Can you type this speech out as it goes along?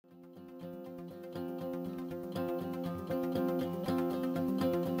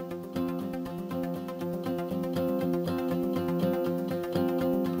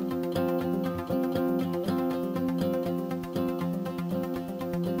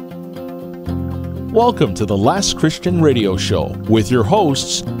Welcome to the Last Christian Radio Show with your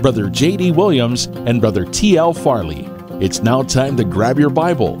hosts, Brother J.D. Williams and Brother T.L. Farley. It's now time to grab your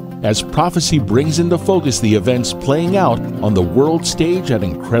Bible as prophecy brings into focus the events playing out on the world stage at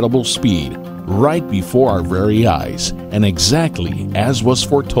incredible speed, right before our very eyes, and exactly as was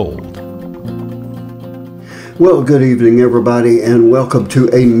foretold. Well, good evening, everybody, and welcome to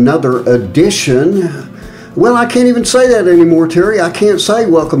another edition. Well, I can't even say that anymore, Terry. I can't say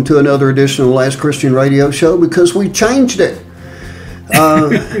welcome to another edition of the Last Christian Radio Show because we changed it.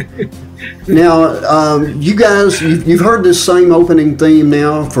 Now, you guys, you've heard this same opening theme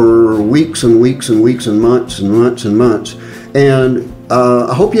now for weeks and weeks and weeks and months and months and months. And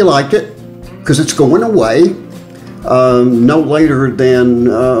I hope you liked it because it's going away. No later than,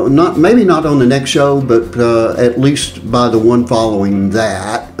 maybe not on the next show, but at least by the one following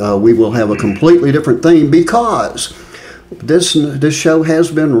that, we will have a completely different theme because this show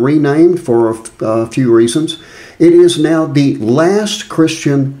has been renamed for a few reasons. It is now the Last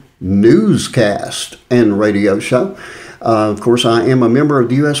Christian Newscast and Radio Show. Of course, I am a member of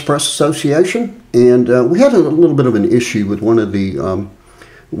the U.S. Press Association, and we had a little bit of an issue with one of the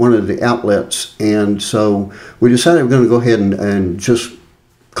outlets, and so we decided we're going to go ahead and just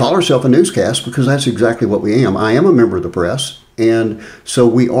call ourselves a newscast because that's exactly what we am. I am a member of the press, and so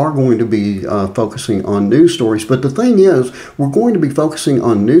we are going to be focusing on news stories. But the thing is, we're going to be focusing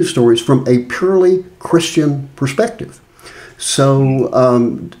on news stories from a purely Christian perspective.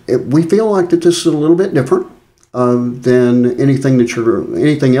 So we feel like that this is a little bit different than anything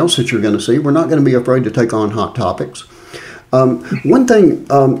else that you're going to see. We're not going to be afraid to take on hot topics. One thing,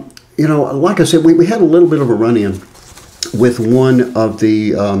 like I said, we had a little bit of a run-in with one of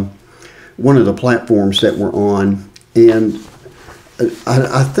the platforms that we're on, and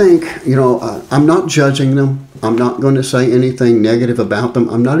I think, I'm not judging them. I'm not going to say anything negative about them.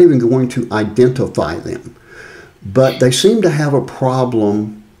 I'm not even going to identify them. But they seem to have a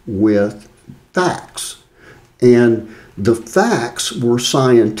problem with facts, and the facts were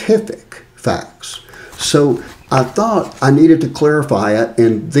scientific facts. So I thought I needed to clarify it,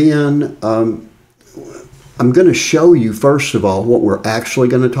 and then I'm going to show you, first of all, what we're actually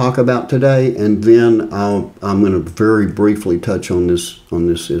going to talk about today, and then I'm going to very briefly touch on this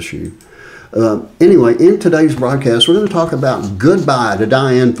issue. Anyway, in today's broadcast, we're going to talk about goodbye to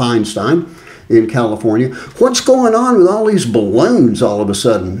Dianne Feinstein in California. What's going on with all these balloons all of a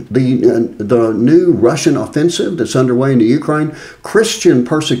sudden? The new Russian offensive that's underway in the Ukraine, Christian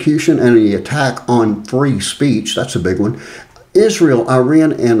persecution and the attack on free speech, that's a big one. Israel,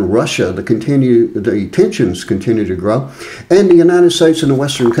 Iran, and Russia, the tensions continue to grow. And the United States and the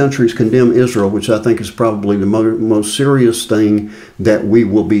Western countries condemn Israel, which I think is probably the most serious thing that we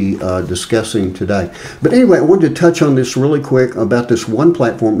will be discussing today. But anyway, I wanted to touch on this really quick about this one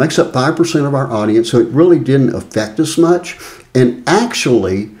platform. It makes up 5% of our audience, so it really didn't affect us much. And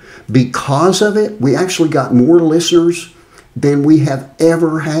actually, because of it, we actually got more listeners than we have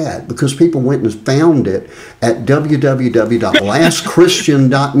ever had because people went and found it at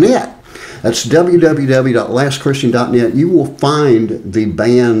www.lastchristian.net. That's www.lastchristian.net. You will find the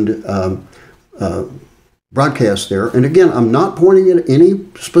banned broadcast there. And again, I'm not pointing at any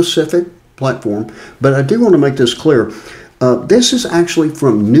specific platform, but I do want to make this clear. This is actually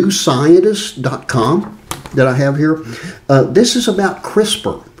from newscientist.com that I have here. This is about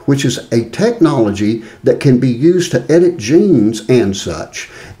CRISPR, which is a technology that can be used to edit genes and such.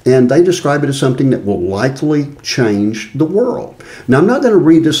 And they describe it as something that will likely change the world. Now, I'm not going to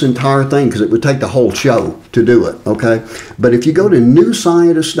read this entire thing because it would take the whole show to do it, okay? But if you go to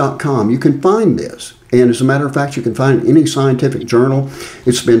newscientist.com, you can find this. And as a matter of fact, you can find it in any scientific journal.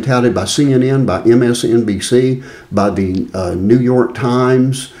 It's been touted by CNN, by MSNBC, by the New York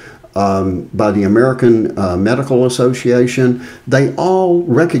Times, by the American Medical Association. They all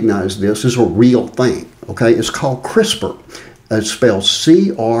recognize this as a real thing, okay? It's called CRISPR. It's spelled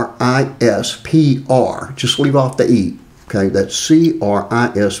C-R-I-S-P-R. Just leave off the E, okay? That's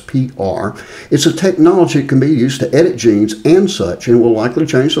C-R-I-S-P-R. It's a technology that can be used to edit genes and such, and will likely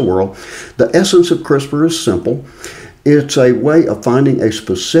change the world. The essence of CRISPR is simple. It's a way of finding a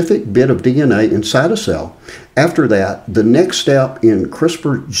specific bit of DNA inside a cell. After that, the next step in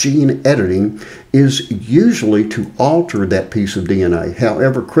CRISPR gene editing is usually to alter that piece of DNA.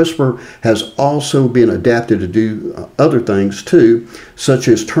 However, CRISPR has also been adapted to do other things too, such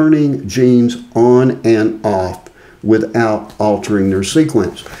as turning genes on and off without altering their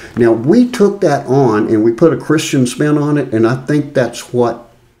sequence. Now, we took that on and we put a Christian spin on it, and I think that's what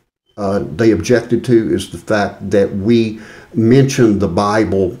they objected to, is the fact that we mentioned the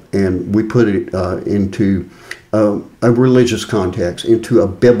Bible and we put it into a religious context into a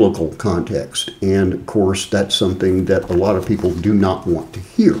biblical context. And of course, that's something that a lot of people do not want to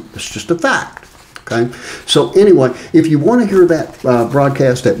hear. It's just a fact. Okay. So anyway, if you want to hear that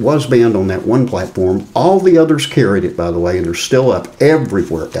broadcast that was banned on that one platform, all the others carried it, by the way, and they're still up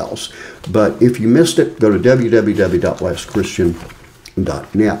everywhere else. But if you missed it, go to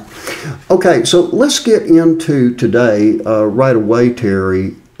www.lastchristian.net. Okay, so let's get into today right away,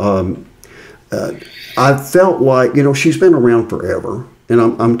 Terry. I felt like, she's been around forever, and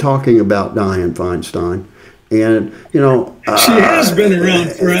I'm talking about Dianne Feinstein. And, she has been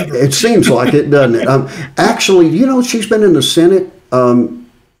around forever. It seems like it, doesn't it? Actually, she's been in the Senate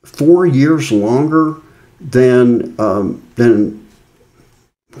 4 years longer than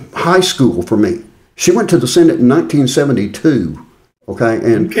high school for me. She went to the Senate in 1972, okay?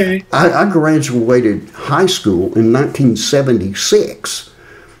 And I graduated high school in 1976.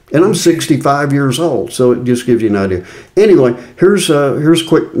 And I'm 65 years old, so it just gives you an idea. Anyway, here's a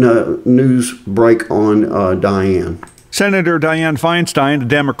quick news break on Dianne. Senator Dianne Feinstein, a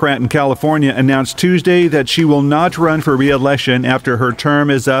Democrat in California, announced Tuesday that she will not run for re-election after her term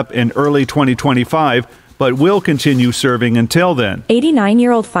is up in early 2025, but will continue serving until then.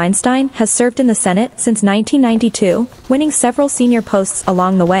 89-year-old Feinstein has served in the Senate since 1992, winning several senior posts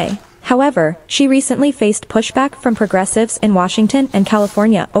along the way. However, she recently faced pushback from progressives in Washington and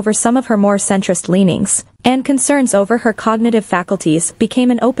California over some of her more centrist leanings, and concerns over her cognitive faculties became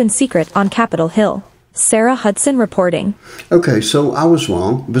an open secret on Capitol Hill. Sarah Hudson reporting. Okay, so I was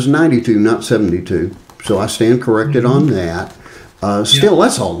wrong. It was 92, not 72. So I stand corrected on that. Still,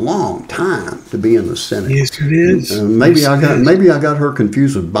 that's a long time to be in the Senate. Yes, it is. Maybe I got her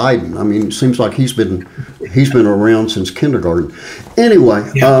confused with Biden. I mean, it seems like he's been around since kindergarten. Anyway,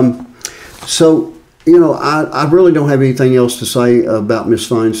 so, I really don't have anything else to say about Miss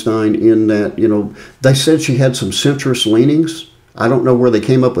Feinstein in that, they said she had some centrist leanings. I don't know where they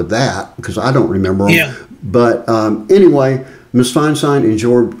came up with that because I don't remember them. Yeah. But anyway, Miss Feinstein,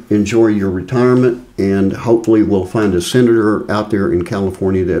 enjoy your retirement, and hopefully we'll find a senator out there in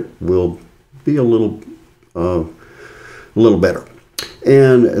California that will be a little better.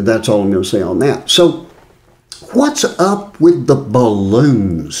 And that's all I'm going to say on that. So what's up with the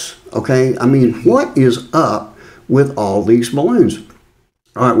balloons? Okay, I mean, what is up with all these balloons?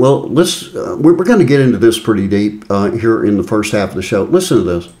 All right, well, we're going to get into this pretty deep here in the first half of the show. Listen to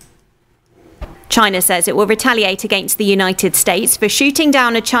this. China says it will retaliate against the United States for shooting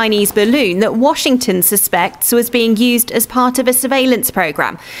down a Chinese balloon that Washington suspects was being used as part of a surveillance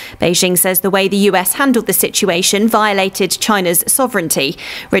program. Beijing says the way the US handled the situation violated China's sovereignty.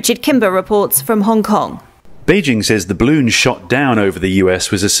 Richard Kimber reports from Hong Kong. Beijing says the balloon shot down over the US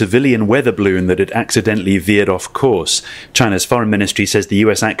was a civilian weather balloon that had accidentally veered off course. China's foreign ministry says the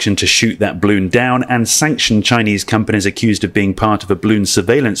US action to shoot that balloon down and sanction Chinese companies accused of being part of a balloon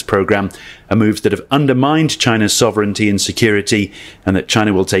surveillance program are moves that have undermined China's sovereignty and security, and that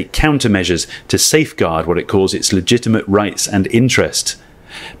China will take countermeasures to safeguard what it calls its legitimate rights and interests.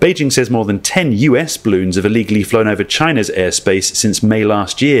 Beijing says more than 10 US balloons have illegally flown over China's airspace since May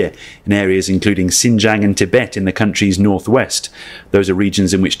last year, in areas including Xinjiang and Tibet in the country's northwest. Those are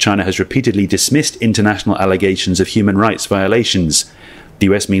regions in which China has repeatedly dismissed international allegations of human rights violations. The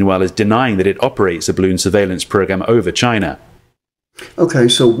US, meanwhile, is denying that it operates a balloon surveillance program over China. Okay,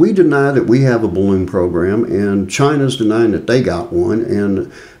 so we deny that we have a balloon program, and China's denying that they got one.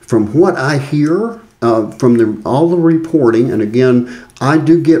 And from what I hear, from all the reporting, and again, I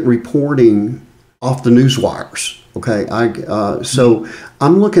do get reporting off the news wires. Okay, so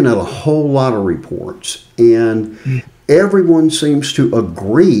I'm looking at a whole lot of reports, and everyone seems to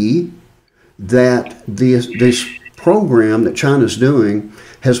agree that this program that China's doing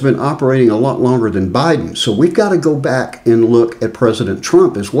has been operating a lot longer than Biden. So we've got to go back and look at President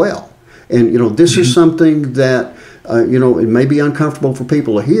Trump as well. And this is something that it may be uncomfortable for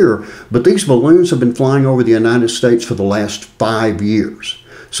people to hear, but these balloons have been flying over the United States for the last 5 years.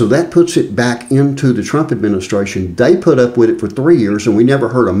 So that puts it back into the Trump administration. They put up with it for 3 years, and we never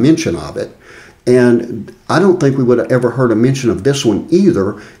heard a mention of it. And I don't think we would have ever heard a mention of this one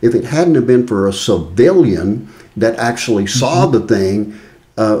either if it hadn't have been for a civilian that actually saw the thing,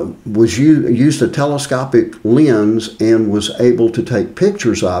 used a telescopic lens and was able to take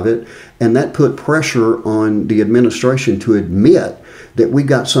pictures of it, and that put pressure on the administration to admit that we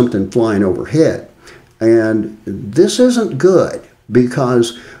got something flying overhead. And this isn't good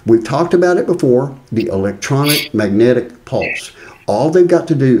because we've talked about it before, the electronic magnetic pulse. All they've got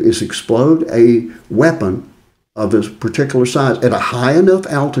to do is explode a weapon of a particular size at a high enough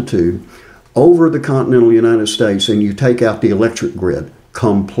altitude over the continental United States, and you take out the electric grid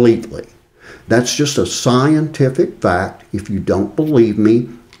completely. That's just a scientific fact. If you don't believe me,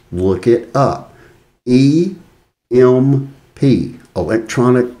 look it up. EMP,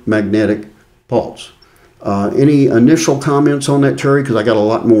 electronic magnetic pulse. Any initial comments on that, Terry? Because I got a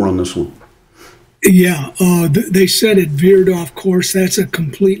lot more on this one. Yeah, they said it veered off course. That's a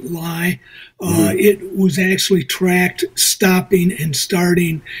complete lie. It was actually tracked, stopping and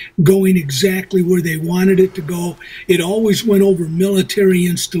starting, going exactly where they wanted it to go. It always went over military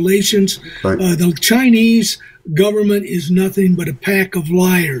installations. Right. The Chinese government is nothing but a pack of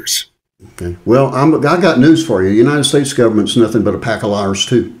liars. Okay. Well, I got news for you. The United States government's nothing but a pack of liars,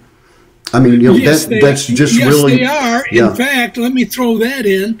 too. I mean, Yes, that's just yes, really... they are. Yeah. In fact, let me throw that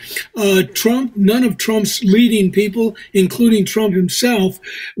in. Trump, none of Trump's leading people, including Trump himself,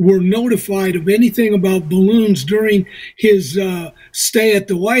 were notified of anything about balloons during his stay at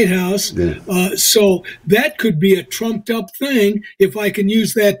the White House. Yeah. So that could be a trumped-up thing, if I can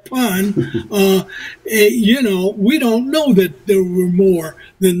use that pun. We don't know that there were more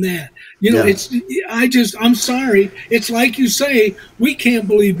than that. I'm sorry. It's like you say, we can't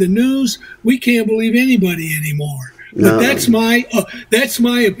believe the news. We can't believe anybody anymore. But that's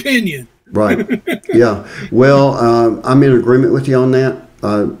my opinion. Right. Yeah. Well, I'm in agreement with you on that.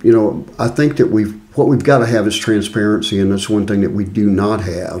 I think that what we've got to have is transparency, and that's one thing that we do not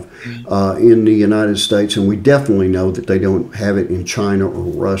have in the United States, and we definitely know that they don't have it in China or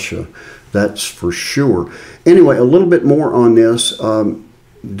Russia. That's for sure. Anyway, a little bit more on this.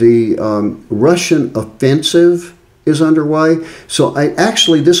 The Russian offensive is underway. So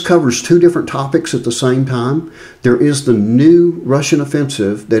this covers two different topics at the same time. There is the new Russian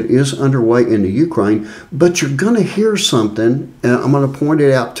offensive that is underway into Ukraine, but you're going to hear something, and I'm going to point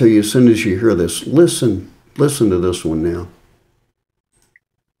it out to you as soon as you hear this. Listen to this one now.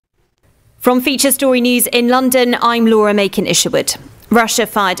 From Feature Story News in London, I'm Laura Macon-Isherwood. Russia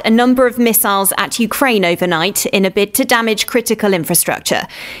fired a number of missiles at Ukraine overnight in a bid to damage critical infrastructure.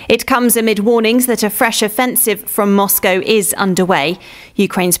 It comes amid warnings that a fresh offensive from Moscow is underway.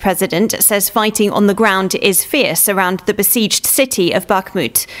 Ukraine's president says fighting on the ground is fierce around the besieged city of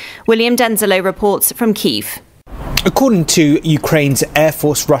Bakhmut. William Denzelo reports from Kyiv. According to Ukraine's Air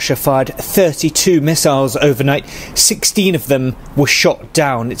Force, Russia fired 32 missiles overnight. 16 of them were shot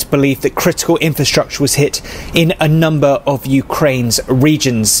down. It's believed that critical infrastructure was hit in a number of Ukraine's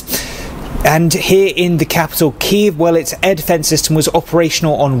regions. And here in the capital, Kyiv, well, its air defense system was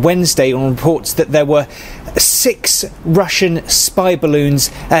operational on Wednesday on reports that there were 6 Russian spy balloons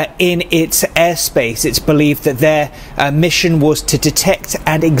in its airspace. It's believed that their mission was to detect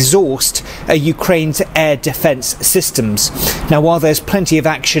and exhaust Ukraine's air defense systems. Now, while there's plenty of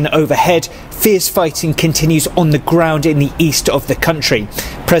action overhead, fierce fighting continues on the ground in the east of the country.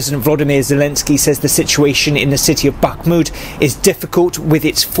 President Volodymyr Zelensky says the situation in the city of Bakhmut is difficult, with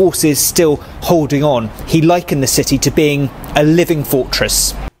its forces still holding on. He likened the city to being a living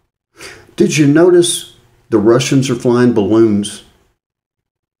fortress. Did you notice the Russians are flying balloons?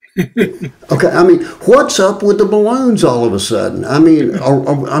 Okay, I mean, what's up with the balloons all of a sudden?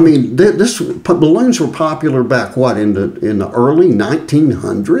 Balloons were popular back in the early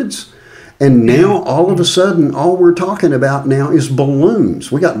 1900s. And now, all of a sudden, all we're talking about now is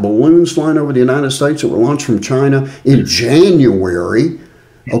balloons. We got balloons flying over the United States that were launched from China in January.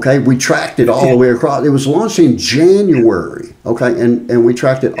 Okay, we tracked it all the way across. It was launched in January. Okay, and we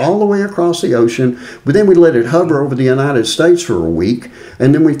tracked it all the way across the ocean. But then we let it hover over the United States for a week,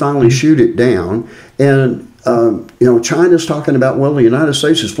 and then we finally shoot it down. And China's talking about, well, the United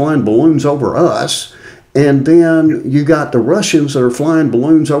States is flying balloons over us. And then you got the Russians that are flying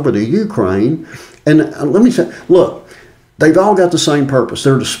balloons over the Ukraine. And let me say, look, they've all got the same purpose.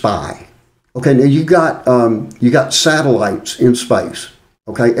 They're to spy. Okay, now you got satellites in space.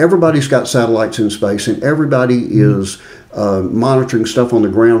 Okay, everybody's got satellites in space, and everybody is monitoring stuff on the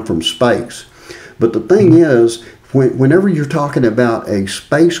ground from space. But the thing is, whenever you're talking about a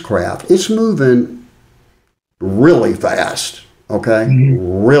spacecraft, it's moving really fast. Okay,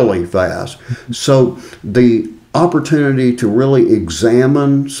 really fast. So the opportunity to really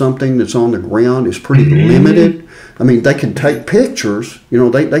examine something that's on the ground is pretty limited. I mean, they can take pictures,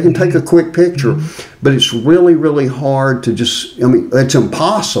 they can take a quick picture, but it's really, really hard to it's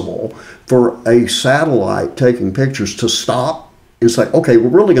impossible for a satellite taking pictures to stop and say, okay, we're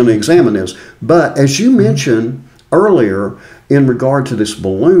really going to examine this. But as you mentioned earlier, in regard to this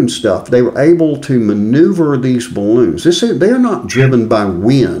balloon stuff, they were able to maneuver these balloons. They're not driven by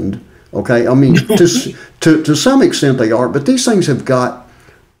wind, okay? I mean, to some extent they are, but these things have got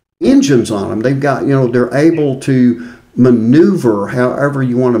engines on them. They've got, they're able to maneuver however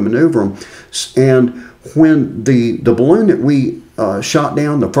you want to maneuver them. And when the balloon that we shot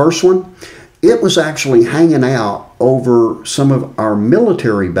down, the first one, it was actually hanging out over some of our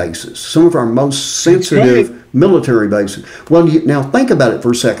military bases, some of our most sensitive military bases. Well, now think about it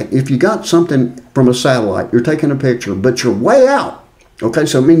for a second. If you got something from a satellite, you're taking a picture, but you're way out. Okay,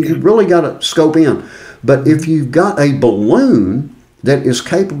 so I mean, you really got to scope in. But if you've got a balloon that is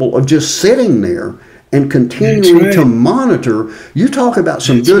capable of just sitting there and continuing to monitor, you talk about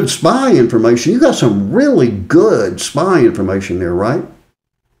some good spy information. You got some really good spy information there, right?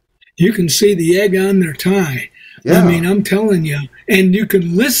 You can see the egg on their tie. Yeah. I mean, I'm telling you, and you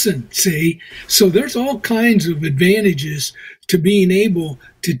can listen, see? So there's all kinds of advantages to being able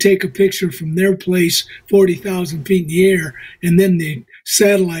to take a picture from their place 40,000 feet in the air, and then the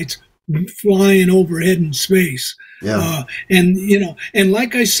satellites flying overhead in space. Yeah. And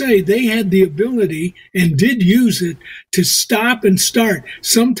like I say, they had the ability and did use it to stop and start.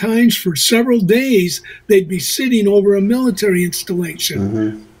 Sometimes for several days, they'd be sitting over a military installation.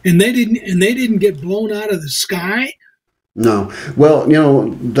 Mm-hmm. And they didn't get blown out of the sky? No. Well,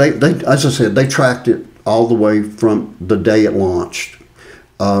 they as I said, they tracked it all the way from the day it launched.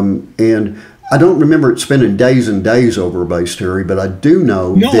 And I don't remember it spending days and days over a base, Terry, but I do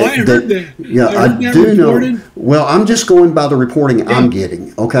know I heard that. Yeah, I do reported. know. Well, I'm just going by the reporting I'm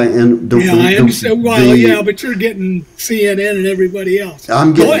getting, okay? And I understand. But you're getting CNN and everybody else.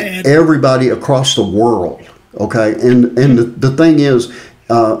 I'm getting everybody across the world, okay? And the thing is,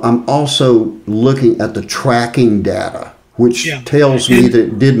 I'm also looking at the tracking data, which tells me that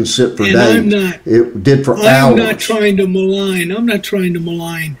it didn't sit for days. It did for hours. I'm not trying to malign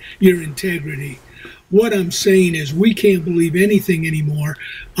your integrity. What I'm saying is we can't believe anything anymore.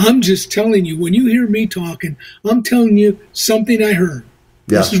 I'm just telling you, when you hear me talking, I'm telling you something I heard.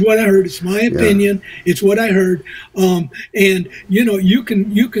 Yeah. This is what I heard. It's my opinion. Yeah. It's what I heard. And you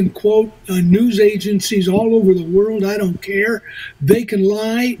can quote news agencies all over the world. I don't care. They can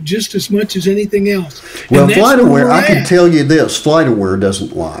lie just as much as anything else. Well, FlightAware, I can tell you this: FlightAware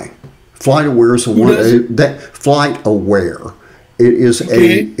doesn't lie. FlightAware is the one that FlightAware. It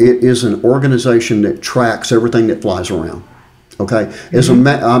is an organization that tracks everything that flies around. Okay,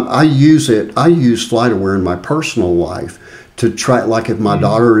 I use FlightAware in my personal life to track, like if my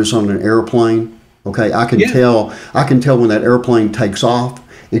daughter is on an airplane, okay, I can tell when that airplane takes off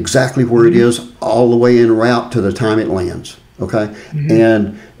exactly where it is all the way en route to the time it lands, okay?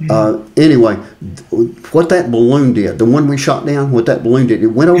 And anyway, what that balloon did, the one we shot down, what that balloon did, it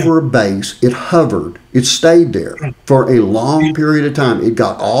went over a base, it hovered, it stayed there for a long period of time. It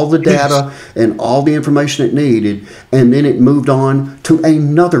got all the data and all the information it needed, and then it moved on to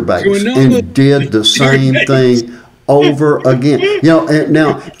another base and did the same thing over again. And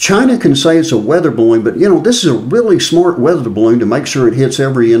now China can say it's a weather balloon, but this is a really smart weather balloon to make sure it hits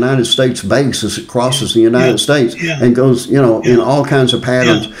every United States base as it crosses the United States and goes, in all kinds of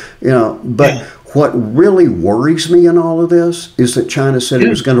patterns. But what really worries me in all of this is that China said it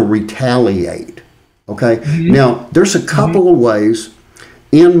was going to retaliate. Okay. Now there's a couple of ways,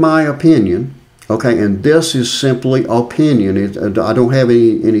 in my opinion. Okay, and this is simply opinion. I don't have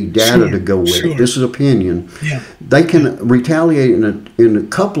any data to go with it. This is opinion. Yeah. They can retaliate in a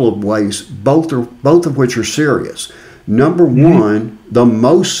couple of ways, both of which are serious. Number one, the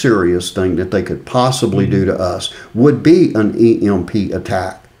most serious thing that they could possibly do to us would be an EMP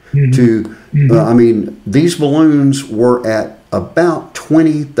attack. These balloons were at about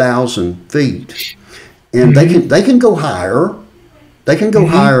 20,000 feet, and they can go higher. They can go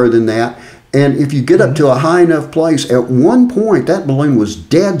higher than that. And if you get up to a high enough place, at one point that balloon was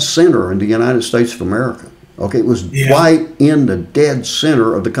dead center in the United States of America. Okay, it was right in the dead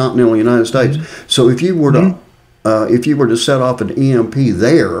center of the continental United States. So if you were to set off an EMP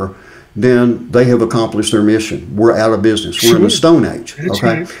there, then they have accomplished their mission. We're out of business. We're in the Stone Age. That's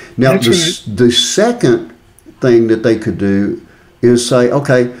okay. Right. Now the second thing that they could do is say,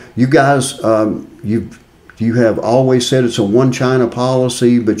 okay, you guys, you have always said it's a one China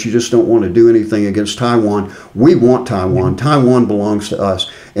policy, but you just don't want to do anything against Taiwan. We want Taiwan. Taiwan belongs to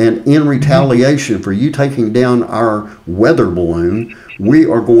us. And in retaliation for you taking down our weather balloon, we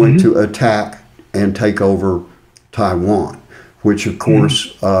are going to attack and take over Taiwan, which, of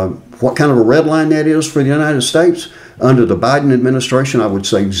course, what kind of a red line that is for the United States? Under the Biden administration, I would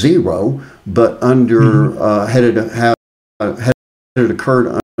say zero, but had it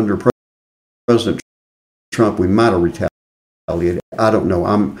occurred under President Trump, we might have retaliated. I don't know.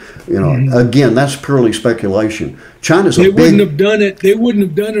 Again, that's purely speculation. They wouldn't have done it. They wouldn't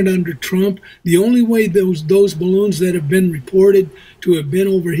have done it under Trump. The only way those balloons that have been reported to have been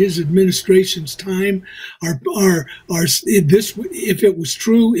over his administration's time are this. If it was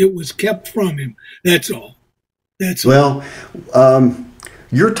true, it was kept from him. That's all. That's all. Well,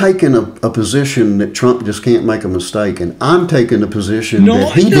 You're taking a position that Trump just can't make a mistake, and I'm taking a position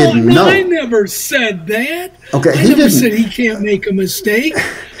that he didn't know. I never said that. Okay, I never said he can't make a mistake.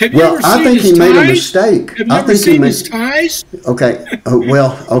 Have you ever I seen think his he made a ties? mistake. Have you ever seen his ties? Okay,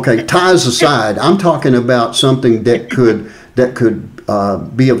 okay. Ties aside, I'm talking about something that could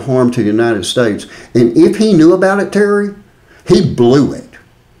be of harm to the United States. And if he knew about it, Terry, he blew it.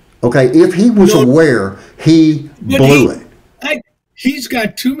 Okay, if he was aware, he blew it. He's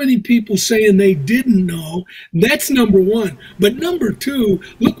got too many people saying they didn't know. That's number one. But number two,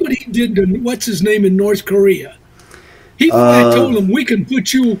 look what he did to what's his name in North Korea. He told him, "We can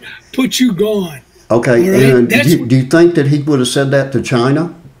put you gone." Okay, right? And do you think that he would have said that to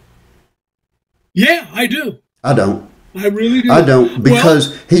China? Yeah, I do. I don't. I really do. I don't,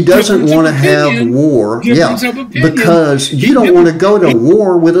 because he doesn't want to have war. Yeah, because you don't want to go to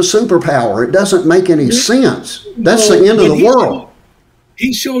war with a superpower. It doesn't make any sense. That's the end of the world.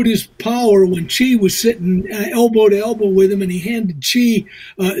 He showed his power when Xi was sitting elbow to elbow with him, and he handed Xi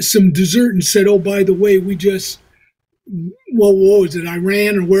some dessert and said, "Oh, by the way, we just, what was it,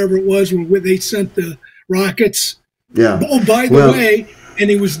 Iran or wherever it was, where they sent the rockets? Yeah. Oh, by the way,"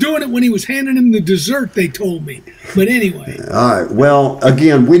 and he was doing it when he was handing him the dessert, they told me. But anyway. All right. Well,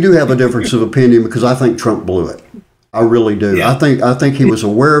 again, we do have a difference of opinion because I think Trump blew it. I really do. Yeah. I think he was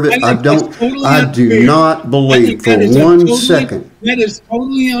aware of it. I do not believe for 1 second. That is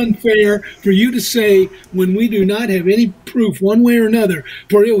totally unfair for you to say when we do not have any proof one way or another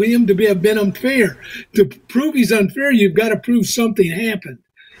for him to have been unfair. To prove he's unfair, you've got to prove something happened.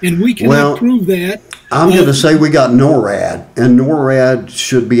 And we cannot prove that. I'm going to say we got NORAD, and NORAD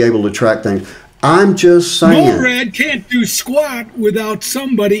should be able to track things. I'm just saying. NORAD can't do squat without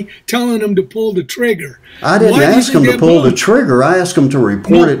somebody telling them to pull the trigger. I didn't ask them to pull the trigger. I asked them to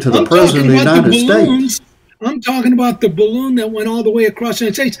report it to the President of the United States. I'm talking about the balloon that went all the way across the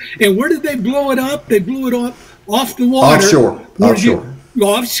United States. And where did they blow it up? They blew it off the water.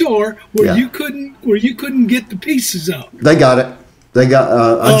 Offshore, where you couldn't get the pieces out. They got it. They got.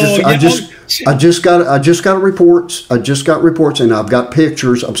 I just got reports. I just got reports, and I've got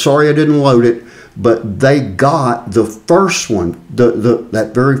pictures. I'm sorry I didn't load it, but they got the first one,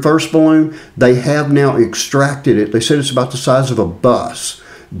 that very first balloon. They have now extracted it. They said it's about the size of a bus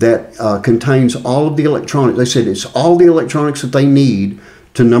that contains all of the electronics. They said it's all the electronics that they need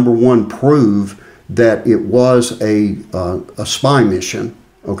to, number one, prove that it was a spy mission.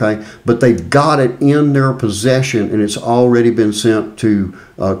 Okay, but they've got it in their possession, and it's already been sent to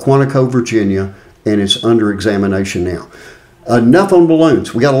Quantico, Virginia, and it's under examination now. Enough on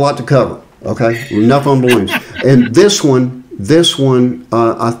balloons. We got a lot to cover. Okay, enough on balloons. And this one,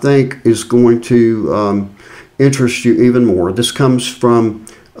 I think is going to interest you even more. This comes from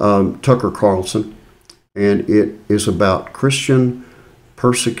Tucker Carlson, and it is about Christian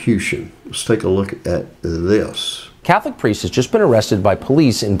persecution. Let's take a look at this. Catholic priest has just been arrested by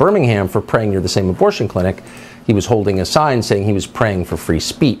police in Birmingham for praying near the same abortion clinic. He was holding a sign saying he was praying for free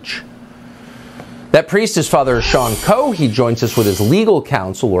speech. That priest is Father Sean Coe. He joins us with his legal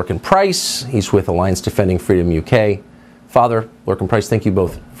counsel, Lorcan Price. He's with Alliance Defending Freedom UK. Father, Lorcan Price, thank you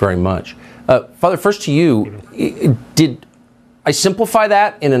both very much. Father, first to you, did I simplify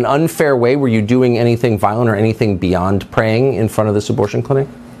that in an unfair way? Were you doing anything violent or anything beyond praying in front of this abortion clinic?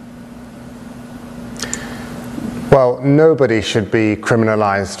 Well, nobody should be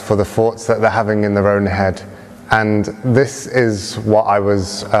criminalized for the thoughts that they're having in their own head. And this is what I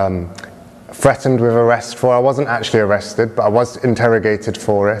was threatened with arrest for. I wasn't actually arrested, but I was interrogated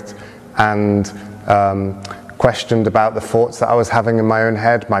for it and questioned about the thoughts that I was having in my own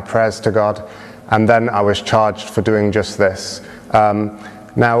head, my prayers to God. And then I was charged for doing just this.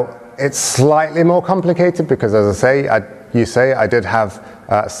 Now, it's slightly more complicated because, as you say, I did have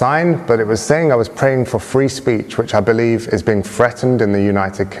a sign, but it was saying I was praying for free speech, which I believe is being threatened in the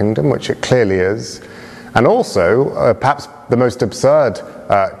United Kingdom, which it clearly is. And also, perhaps the most absurd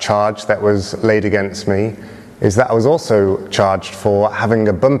charge that was laid against me is that I was also charged for having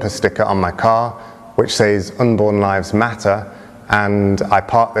a bumper sticker on my car which says "Unborn Lives Matter," and I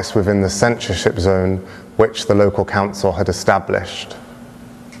parked this within the censorship zone which the local council had established.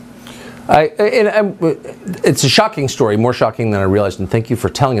 It's a shocking story, more shocking than I realized, and thank you for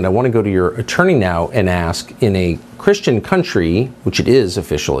telling it. I want to go to your attorney now and ask, in a Christian country, which it is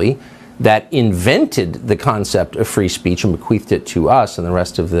officially, that invented the concept of free speech and bequeathed it to us and the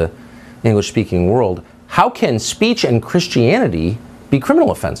rest of the English-speaking world, how can speech and Christianity be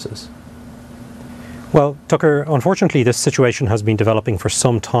criminal offenses? Well, Tucker, unfortunately, this situation has been developing for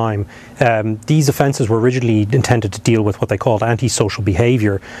some time. These offences were originally intended to deal with what they called antisocial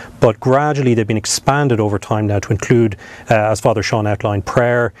behaviour, but gradually they've been expanded over time now to include, as Father Sean outlined,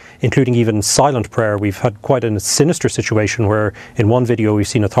 prayer, including even silent prayer. We've had quite a sinister situation where in one video we've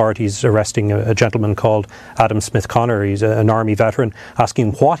seen authorities arresting a gentleman called Adam Smith Connor. He's an army veteran,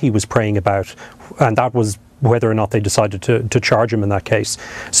 asking what he was praying about, and that was whether or not they decided to charge him in that case.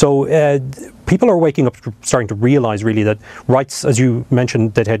 So people are waking up, starting to realise really that rights, as you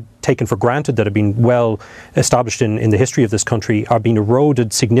mentioned, that had taken for granted, that have been well established in the history of this country, are being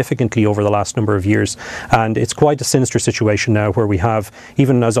eroded significantly over the last number of years. And it's quite a sinister situation now where we have,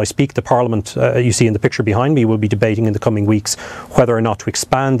 even as I speak, the Parliament, you see in the picture behind me, will be debating in the coming weeks whether or not to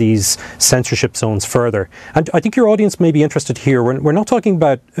expand these censorship zones further. And I think your audience may be interested here. We're not talking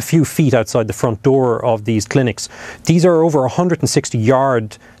about a few feet outside the front door of these clinics. These are over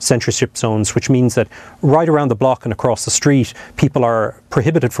 160-yard censorship zones, which means that right around the block and across the street, people are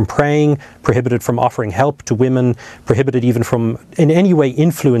prohibited from praying, prohibited from offering help to women, prohibited even from in any way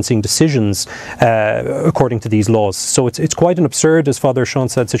influencing decisions according to these laws. So it's quite an absurd, as Father Sean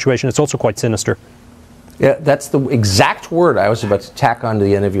said, situation. It's also quite sinister. Yeah, that's the exact word I was about to tack on to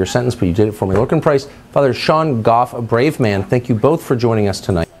the end of your sentence, but you did it for me. Looking Price, Father Sean Goff, a brave man, thank you both for joining us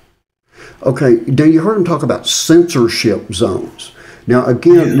tonight. Okay, now you heard him talk about censorship zones. Now,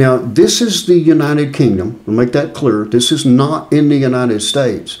 again, now this is the United Kingdom. I'll make that clear. This is not in the United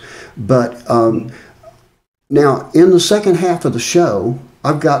States. But now, in the second half of the show,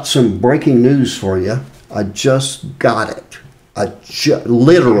 I've got some breaking news for you. I just got it. I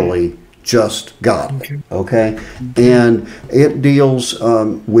literally just got it. Okay? And it deals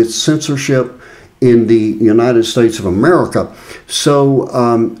with censorship in the United States of America. So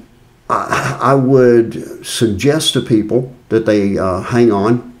I would suggest to people that they hang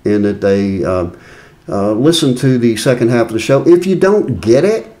on and that they listen to the second half of the show. If you don't get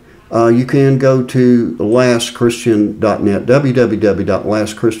it, you can go to lastchristian.net,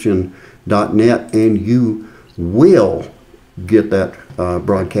 www.lastchristian.net, and you will get that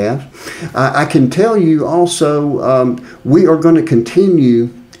broadcast. I can tell you also, we are going to continue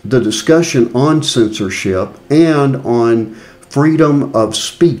the discussion on censorship and on freedom of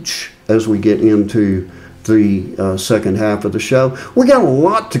speech as we get into the second half of the show. We got a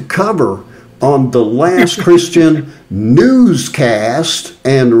lot to cover on the Last Christian Newscast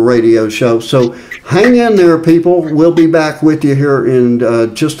and radio show. So hang in there, people. We'll be back with you here in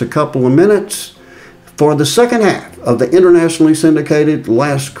just a couple of minutes for the second half of the internationally syndicated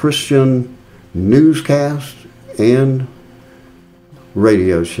Last Christian Newscast and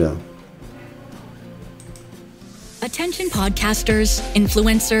radio show. Attention podcasters,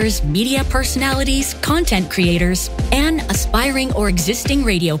 influencers, media personalities, content creators, and aspiring or existing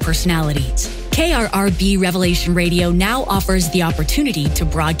radio personalities. KRRB Revelation Radio now offers the opportunity to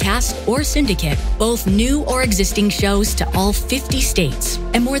broadcast or syndicate both new or existing shows to all 50 states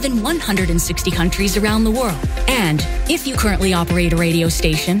and more than 160 countries around the world. And if you currently operate a radio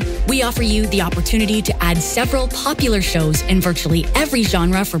station, we offer you the opportunity to add several popular shows in virtually every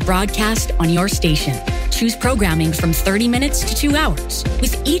genre for broadcast on your station. Choose programming from 30 minutes to 2 hours,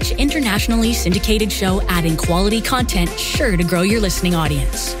 with each internationally syndicated show adding quality content sure to grow your listening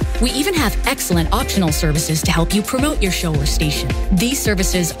audience. We even have excellent optional services to help you promote your show or station. These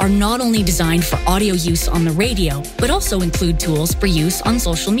services are not only designed for audio use on the radio, but also include tools for use on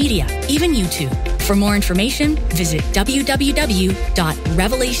social media, even YouTube. For more information, visit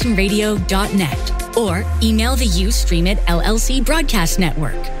www.revelationradio.net or email the Ustreamit LLC Broadcast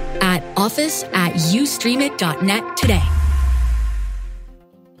Network at office@ustreamit.net today.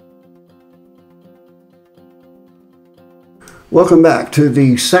 Welcome back to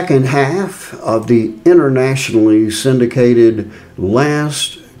the second half of the internationally syndicated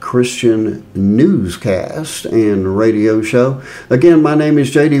Last Christian Newscast and radio show. Again, my name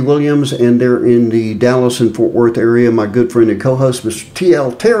is J.D. Williams, and there in the Dallas and Fort Worth area, my good friend and co-host, Mr.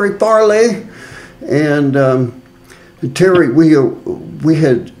 T.L. Terry Farley. And Terry, we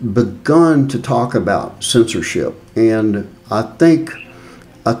had begun to talk about censorship, and I think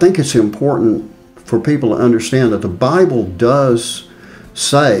it's important for people to understand that the Bible does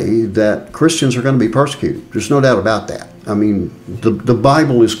say that Christians are going to be persecuted. There's no doubt about that. I mean, the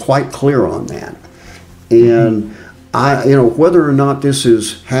Bible is quite clear on that. And whether or not this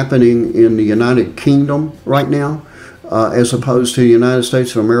is happening in the United Kingdom right now, as opposed to the United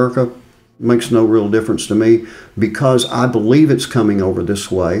States of America, makes no real difference to me, because I believe it's coming over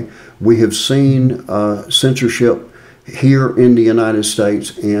this way. We have seen censorship here in the United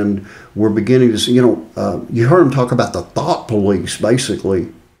States, and we're beginning to see, you heard him talk about the thought police, basically,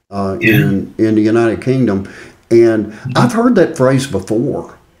 in the United Kingdom. And I've heard that phrase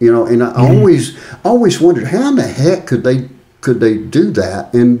before, and I always wondered, how in the heck could they do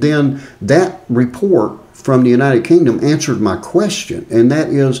that? And then that report from the United Kingdom answered my question, and that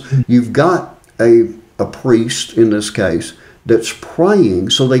is, you've got a priest in this case that's praying.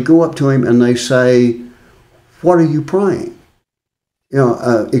 So they go up to him and they say, "What are you praying?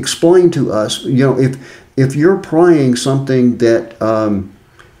 Explain to us. If you're praying something that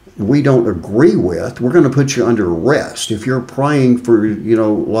we don't agree with, we're going to put you under arrest. If you're praying for,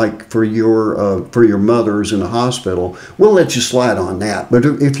 like for your mother's in the hospital, we'll let you slide on that. But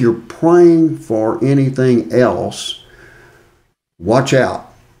if you're praying for anything else, watch out.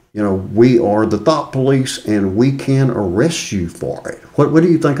 We are the thought police, and we can arrest you for it." What do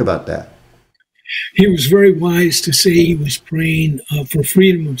you think about that? He was very wise to say he was praying for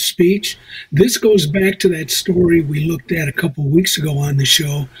freedom of speech. This goes back to that story we looked at a couple of weeks ago on the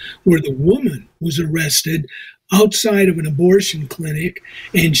show, where the woman was arrested outside of an abortion clinic,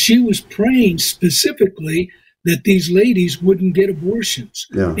 and she was praying specifically that these ladies wouldn't get abortions.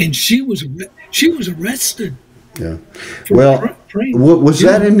 Yeah. And she was arrested. Yeah. Well, was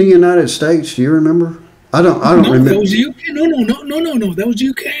that in the United States? Do you remember? I don't remember. That was UK. No. That was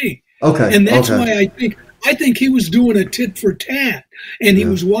UK. Okay. And that's why I think he was doing a tit for tat, and he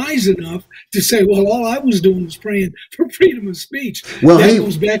was wise enough to say, "Well, all I was doing was praying for freedom of speech." Well, that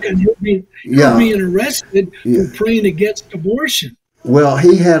goes back on you being arrested for praying against abortion. Well,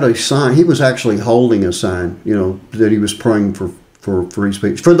 he had a sign. He was actually holding a sign, that he was praying for free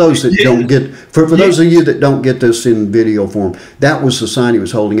speech. For those that don't get, for those of you that don't get this in video form, that was the sign he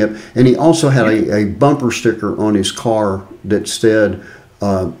was holding up, and he also had a bumper sticker on his car that said,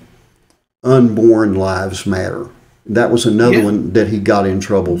 "Unborn lives matter." That was another one that he got in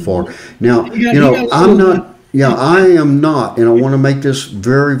trouble for. Now, I am not, and I want to make this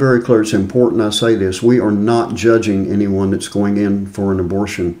very, very clear. It's important I say this. We are not judging anyone that's going in for an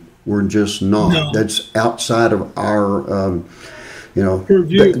abortion. We're just not. No. That's outside of our,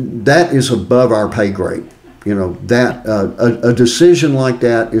 that is above our pay grade. That a decision like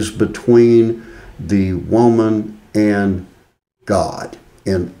that is between the woman and God.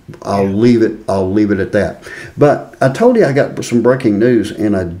 And I'll leave it at that. But I told you I got some breaking news,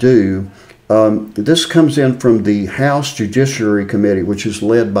 and I do. This comes in from the House Judiciary Committee, which is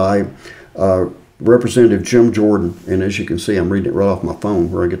led by Representative Jim Jordan. And as you can see, I'm reading it right off my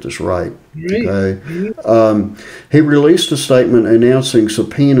phone where I get this right. Okay. He released a statement announcing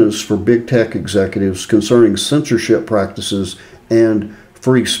subpoenas for big tech executives concerning censorship practices and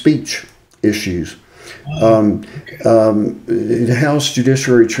free speech issues. The House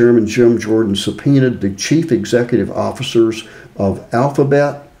Judiciary Chairman Jim Jordan subpoenaed the chief executive officers of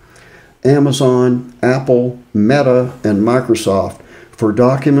Alphabet, Amazon, Apple, Meta, and Microsoft for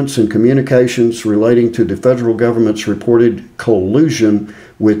documents and communications relating to the federal government's reported collusion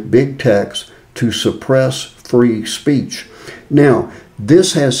with big techs to suppress free speech. Now,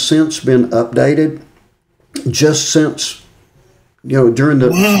 this has since been updated just since during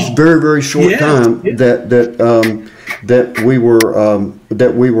the very, very short time that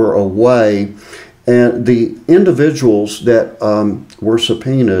we were away, and the individuals that were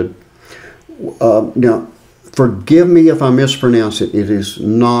subpoenaed. Now, forgive me if I mispronounce it. It is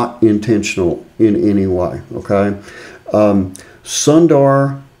not intentional in any way. Okay,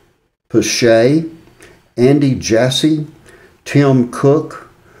 Sundar Pichai, Andy Jassy, Tim Cook,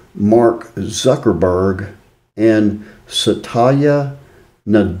 Mark Zuckerberg, and Satya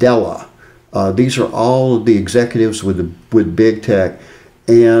Nadella. These are all of the executives with big tech.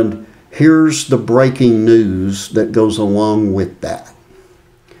 And here's the breaking news that goes along with that.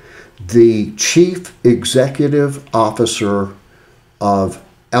 The chief executive officer of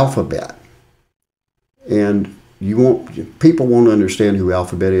Alphabet, and people won't understand who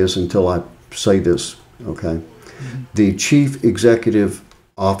Alphabet is until I say this, okay? Mm-hmm. The chief executive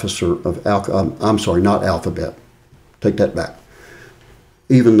officer of not Alphabet. Take that back.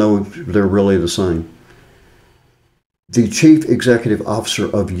 Even though they're really the same. The chief executive officer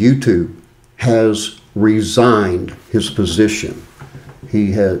of YouTube has resigned his position.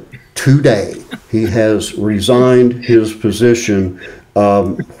 He has resigned his position.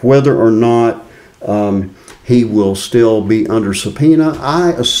 Whether or not he will still be under subpoena,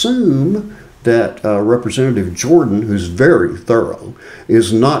 I assume that Representative Jordan, who's very thorough,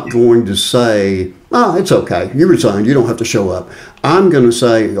 is not going to say, it's okay, you resigned, you don't have to show up. I'm going to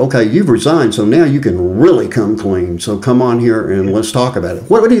say, okay, you've resigned, so now you can really come clean. So come on here and let's talk about it.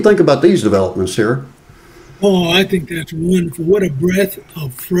 What do you think about these developments here? Oh, I think that's wonderful. What a breath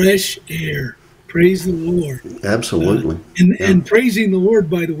of fresh air. Praise the Lord. Absolutely. And praising the Lord,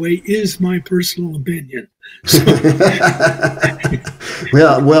 by the way, is my personal opinion. So.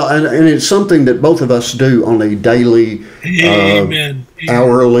 well, and it's something that both of us do on a daily,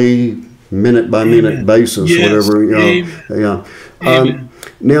 hourly, minute-by-minute basis, whatever.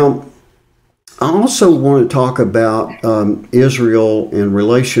 Now, I also want to talk about Israel and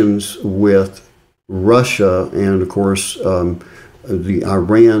relations with Russia and, of course, the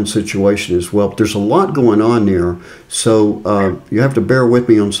Iran situation as well. But there's a lot going on there, so you have to bear with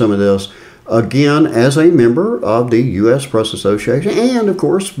me on some of this. Again, as a member of the U.S. Press Association, and of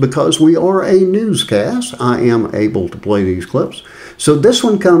course, because we are a newscast, I am able to play these clips. So this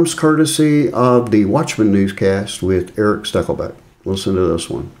one comes courtesy of the Watchman Newscast with Eric Steckelbeck. Listen to this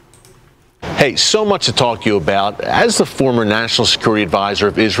one. Hey, so much to talk to you about. As the former National Security Advisor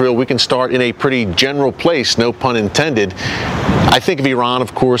of Israel, we can start in a pretty general place, no pun intended. I think of Iran,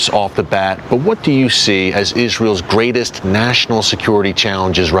 of course, off the bat, but what do you see as Israel's greatest national security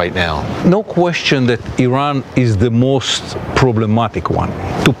challenges right now? No question that Iran is the most problematic one,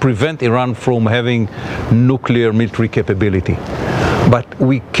 to prevent Iran from having nuclear military capability. But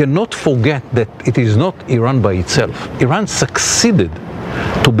we cannot forget that it is not Iran by itself. Iran succeeded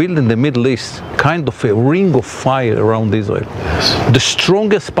to build in the Middle East kind of a ring of fire around Israel. The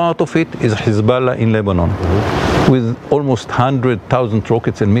strongest part of it is Hezbollah in Lebanon, with almost 100,000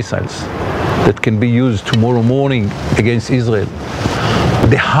 rockets and missiles that can be used tomorrow morning against Israel.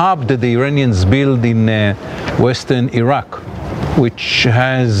 The hub that the Iranians build in western Iraq, which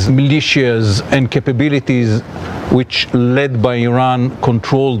has militias and capabilities which led by Iran,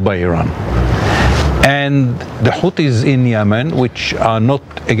 controlled by Iran. And the Houthis in Yemen, which are not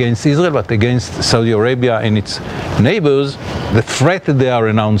against Israel, but against Saudi Arabia and its neighbors, the threat that they are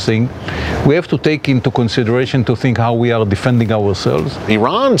announcing, we have to take into consideration to think how we are defending ourselves.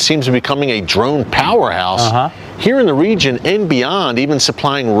 Iran seems to be becoming a drone powerhouse here in the region and beyond, even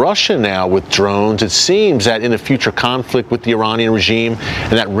supplying Russia now with drones. It seems that in a future conflict with the Iranian regime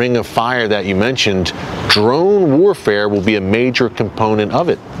and that ring of fire that you mentioned, drone warfare will be a major component of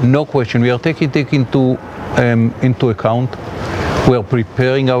it. No question. We are taking into account. We are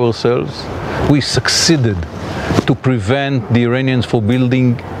preparing ourselves. We succeeded to prevent the Iranians from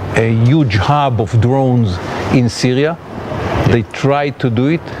building a huge hub of drones in Syria. They tried to do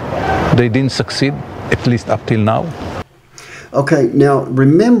it. They didn't succeed, at least up till now. Okay, now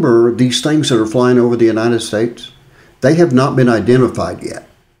remember these things that are flying over the United States, they have not been identified yet.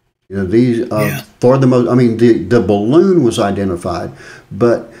 You know, these, for the most, I mean, the balloon was identified,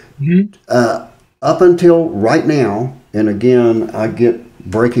 but up until right now, and again, I get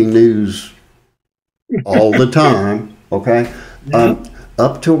breaking news all the time, okay?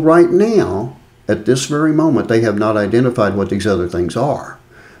 Up till right now, at this very moment, they have not identified what these other things are.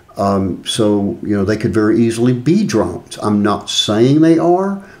 So, you know, they could very easily be drones. I'm not saying they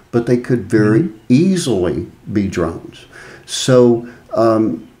are, but they could very easily be drones. So,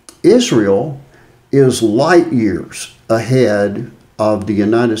 Israel is light years ahead of the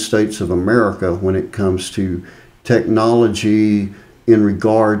United States of America when it comes to technology in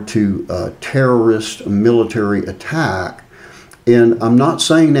regard to terrorist military attack. And I'm not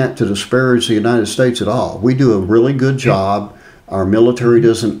saying that to disparage the United States at all. We do a really good job. Our military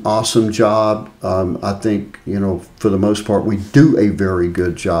does an awesome job. I think, you know, for the most part, we do a very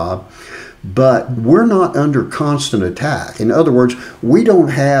good job. But we're not under constant attack. In other words, we don't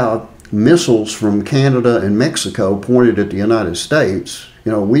have missiles from Canada and Mexico pointed at the United States.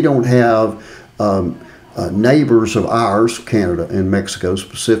 You know, we don't have neighbors of ours, Canada and Mexico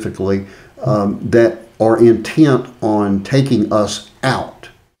specifically, that are intent on taking us out.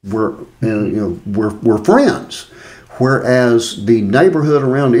 We're friends, whereas the neighborhood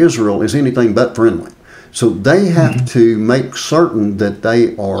around Israel is anything but friendly. So they have to make certain that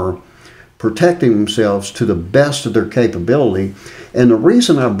they are protecting themselves to the best of their capability. And the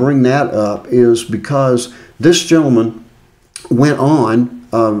reason I bring that up is because this gentleman went on,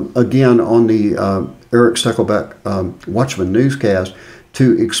 again, on the Eric Steckelbeck Watchman Newscast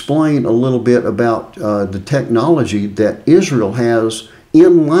to explain a little bit about the technology that Israel has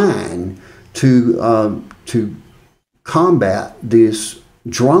in line to combat this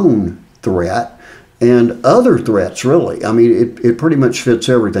drone threat and other threats, really. I mean, it pretty much fits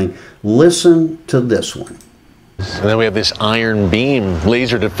everything. Listen to this one. And then we have this iron beam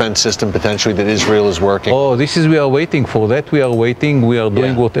laser defense system potentially that Israel is working. Oh, we are waiting for that. We are waiting. We are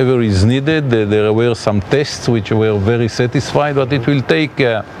doing whatever is needed. There were some tests which were very satisfied, but it will take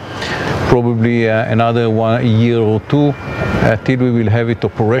probably another year or two till we will have it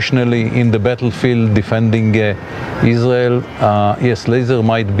operationally in the battlefield defending Israel. Yes, laser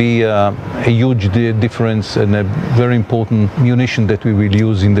might be a huge difference and a very important munition that we will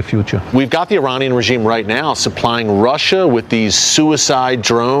use in the future. We've got the Iranian regime right now supplying Russia with these suicide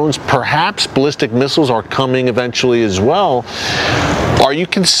drones. Perhaps ballistic missiles are coming eventually as well. Are you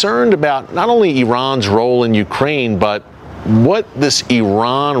concerned about not only Iran's role in Ukraine, but what this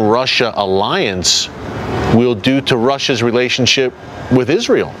Iran-Russia alliance will do to Russia's relationship with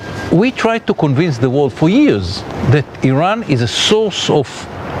Israel? We tried to convince the world for years that Iran is a source of,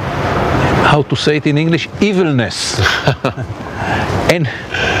 how to say it in English, evilness. And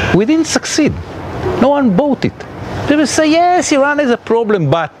we didn't succeed. No one bought it. They will say, yes, Iran is a problem,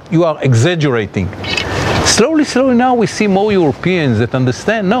 but you are exaggerating. Slowly now we see more Europeans that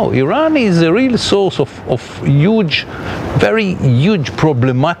understand, no, Iran is a real source of huge, very huge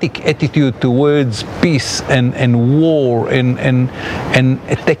problematic attitude towards peace and war and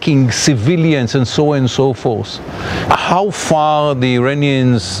attacking civilians and so on and so forth. How far the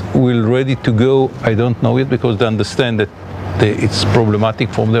Iranians will ready to go, I don't know yet, because they understand that it's problematic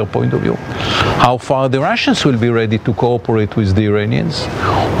from their point of view. How far the Russians will be ready to cooperate with the Iranians.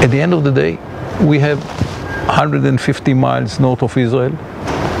 At the end of the day, we have 150 miles north of Israel.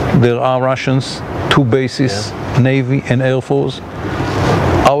 There are Russians, 2 bases, Navy and Air Force.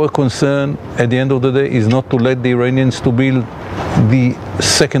 Our concern at the end of the day is not to let the Iranians to build the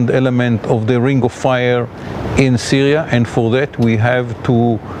second element of the ring of fire in Syria, and for that we have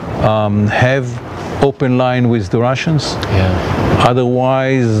to have open line with the Russians.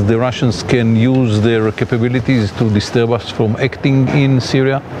 Otherwise, the Russians can use their capabilities to disturb us from acting in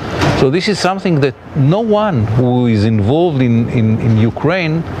Syria. So this is something that no one who is involved in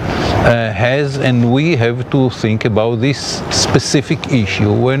Ukraine has, and we have to think about this specific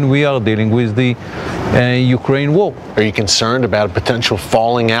issue when we are dealing with the Ukraine war. Are you concerned about a potential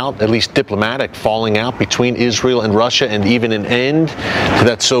falling out, at least diplomatic falling out, between Israel and Russia, and even an end to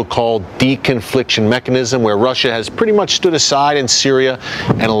that so-called deconfliction mechanism where Russia has pretty much stood aside in Syria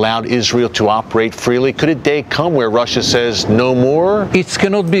and allowed Israel to operate freely? Could a day come where Russia says no more? It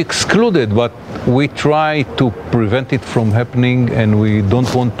cannot be excluded, but we try to prevent it from happening, and we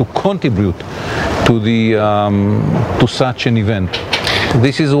don't want to contribute to the to such an event.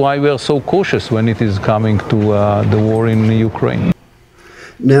 This is why we are so cautious when it is coming to the war in Ukraine.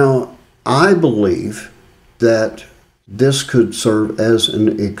 Now, I believe that this could serve as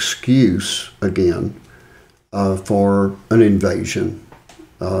an excuse again for an invasion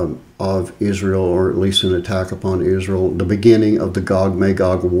of Israel, or at least an attack upon Israel, the beginning of the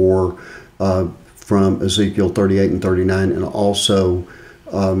Gog-Magog war from Ezekiel 38 and 39, and also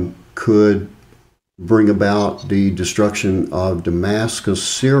could bring about the destruction of Damascus,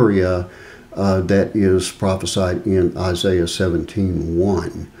 Syria, that is prophesied in Isaiah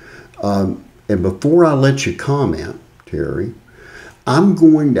 17:1. And before I let you comment, Terry, I'm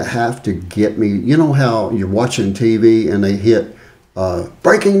going to have to get me, you know how you're watching TV and they hit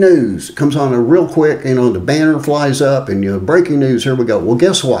breaking news. It comes on real quick, you know, the banner flies up and you know, breaking news, here we go. Well,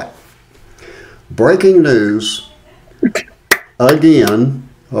 guess what? Breaking news, again.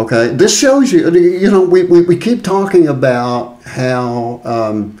 Okay, this shows you, you know, we keep talking about how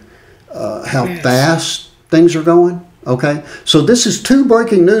fast things are going, okay? So this is 2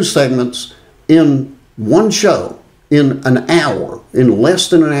 breaking news segments in one show, in an hour, in less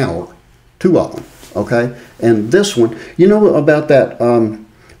than an hour, 2 of them, okay? And this one, you know about that,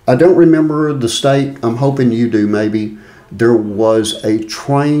 I don't remember the state, I'm hoping you do maybe, there was a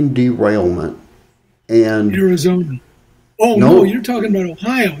train derailment and... Arizona. Oh, no, you're talking about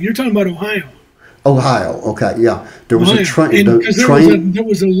Ohio. You're talking about Ohio. Ohio, okay, yeah. There was a train. There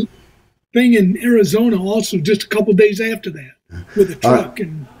was a thing in Arizona also just a couple days after that with a truck.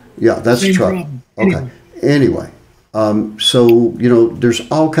 And yeah, that's a truck. Problem. Okay. Anyway, so, you know, there's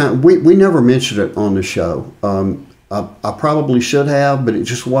all kind. We never mentioned it on the show. I probably should have, but it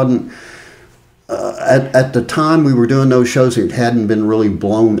just wasn't. At the time we were doing those shows, it hadn't been really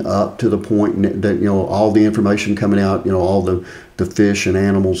blown up to the point that, you know, all the information coming out, you know, all the fish and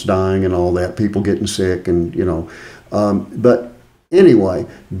animals dying and all that, people getting sick and, you know. But anyway,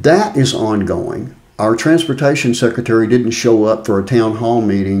 that is ongoing. Our transportation secretary didn't show up for a town hall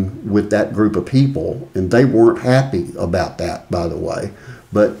meeting with that group of people, and they weren't happy about that, by the way.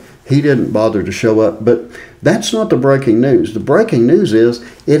 But he didn't bother to show up. But that's not the breaking news. The breaking news is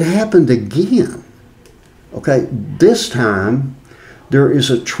it happened again. Okay, this time there is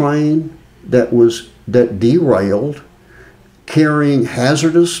a train that derailed carrying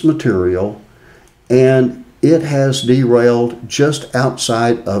hazardous material, and it has derailed just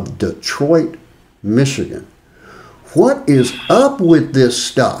outside of Detroit, Michigan. What is up with this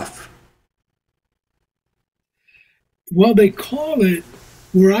stuff? Well, they call it,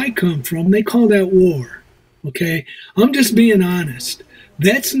 where I come from, they call that war. Okay? I'm just being honest.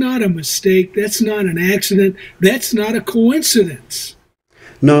 That's not a mistake. That's not an accident. That's not a coincidence.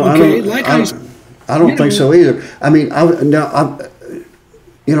 No, okay? I don't think so either. I mean,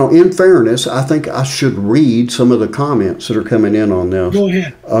 in fairness, I think I should read some of the comments that are coming in on this. Go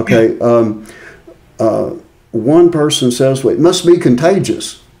ahead. Okay. Yeah. One person says, well, it must be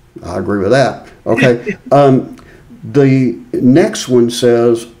contagious. I agree with that. Okay. The next one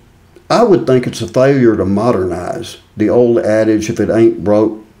says, I would think it's a failure to modernize. The old adage, if it ain't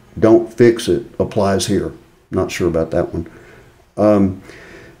broke, don't fix it, applies here. Not sure about that one.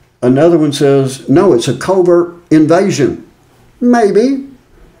 Another one says, no, it's a covert invasion. Maybe.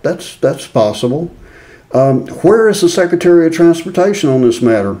 That's possible. Where is the Secretary of Transportation on this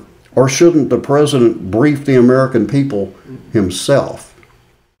matter? Or shouldn't the president brief the American people himself?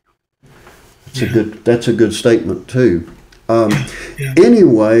 That's a good statement too.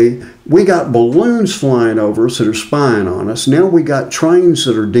 Anyway, we got balloons flying over us that are spying on us. Now we got trains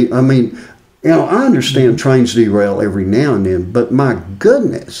that are. I understand trains derail every now and then, but my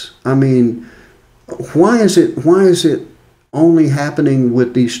goodness, I mean, why is it only happening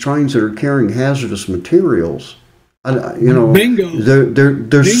with these trains that are carrying hazardous materials? Bingo.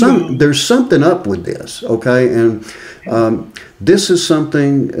 There's something up with this, okay? And this is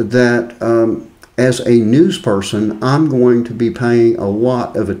something that, as a news person, I'm going to be paying a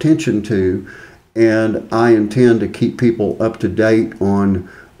lot of attention to, and I intend to keep people up to date on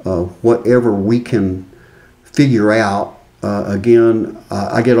whatever we can figure out. Again,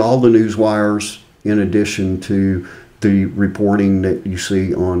 I get all the news wires in addition to the reporting that you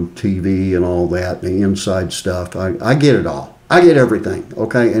see on TV and all that, the inside stuff. I get it all. I get everything,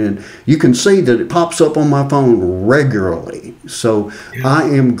 okay? And you can see that it pops up on my phone regularly. So I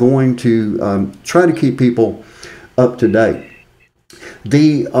am going to try to keep people up to date.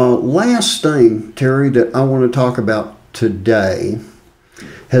 The last thing, Terry, that I want to talk about today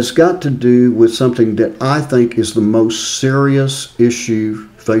has got to do with something that I think is the most serious issue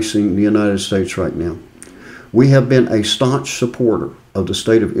facing the United States right now. We have been a staunch supporter of the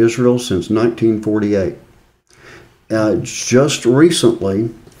State of Israel since 1948. Just recently,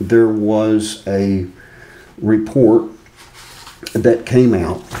 there was a report that came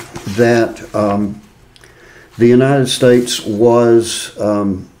out that the United States was,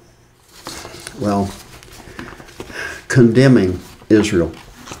 condemning Israel.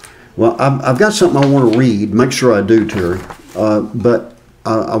 Well, I've got something I want to read. Make sure I do, Terry. But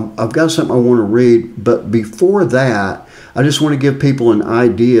I've got something I want to read. But before that, I just want to give people an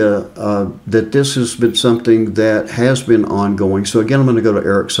idea that this has been something that has been ongoing. So again, I'm going to go to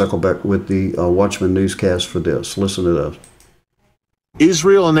Eric Suckelbeck with the Watchman Newscast for this. Listen to this.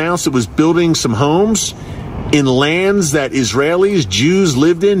 Israel announced it was building some homes in lands that Israelis, Jews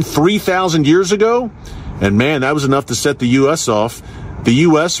lived in 3,000 years ago. And man, that was enough to set the U.S. off. The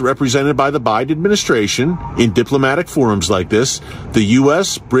U.S., represented by the Biden administration in diplomatic forums like this, the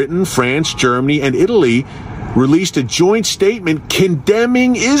U.S., Britain, France, Germany, and Italy released a joint statement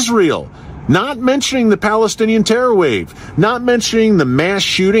condemning Israel, not mentioning the Palestinian terror wave, not mentioning the mass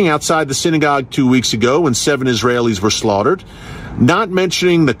shooting outside the synagogue 2 weeks ago when 7 Israelis were slaughtered, not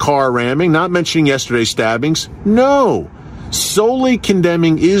mentioning the car ramming, not mentioning yesterday's stabbings. No, solely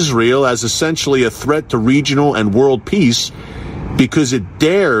condemning Israel as essentially a threat to regional and world peace because it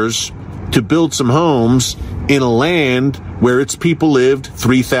dares to build some homes in a land where its people lived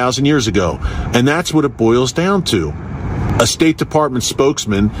 3,000 years ago. And that's what it boils down to. A State Department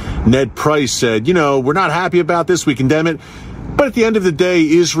spokesman, Ned Price, said, we're not happy about this, we condemn it. But at the end of the day,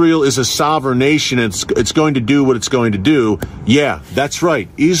 Israel is a sovereign nation and it's going to do what it's going to do. Yeah, that's right.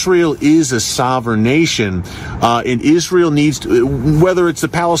 Israel is a sovereign nation. And Israel needs to, whether it's the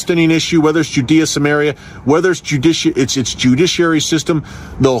Palestinian issue, whether it's Judea, Samaria, whether it's its judiciary system,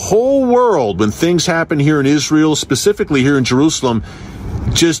 the whole world, when things happen here in Israel, specifically here in Jerusalem,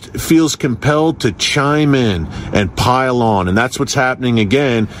 just feels compelled to chime in and pile on. And that's what's happening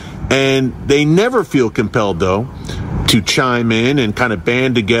again. And they never feel compelled, though, to chime in and kind of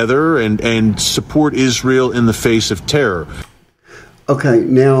band together and support Israel in the face of terror. Okay,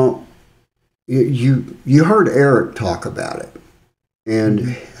 now, you heard Eric talk about it.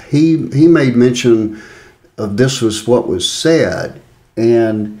 And he made mention of this was what was said.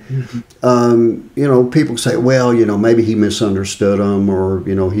 And, people say, well, maybe he misunderstood them, or,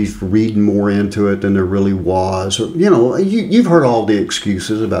 he's reading more into it than there really was. Or, you've heard all the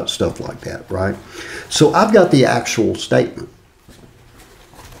excuses about stuff like that, right? So I've got the actual statement.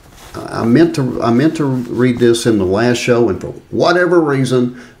 I meant to read this in the last show, and for whatever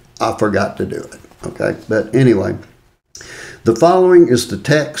reason, I forgot to do it. Okay, but anyway, the following is the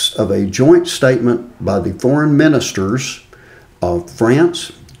text of a joint statement by the foreign ministers of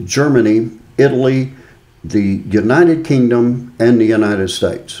France, Germany, Italy, the United Kingdom, and the United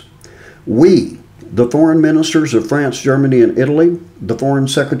States. We, the foreign ministers of France, Germany, and Italy, the Foreign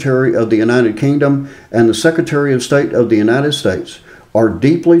Secretary of the United Kingdom, and the Secretary of State of the United States, are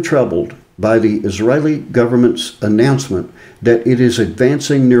deeply troubled by the Israeli government's announcement that it is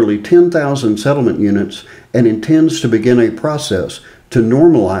advancing nearly 10,000 settlement units and intends to begin a process to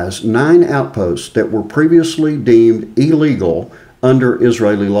normalize 9 outposts that were previously deemed illegal under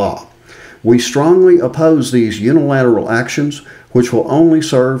Israeli law. We strongly oppose these unilateral actions, which will only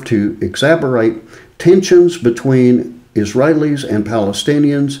serve to exacerbate tensions between Israelis and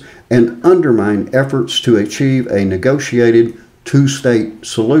Palestinians and undermine efforts to achieve a negotiated two-state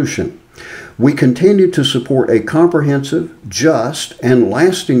solution. We continue to support a comprehensive, just, and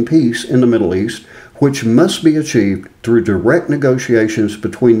lasting peace in the Middle East, which must be achieved through direct negotiations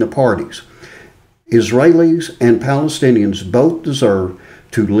between the parties. Israelis and Palestinians both deserve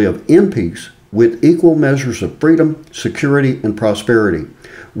to live in peace with equal measures of freedom, security, and prosperity.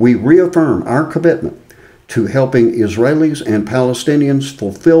 We reaffirm our commitment to helping Israelis and Palestinians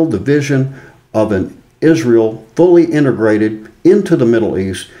fulfill the vision of an Israel fully integrated into the Middle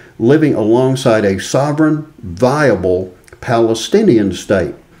East, living alongside a sovereign, viable Palestinian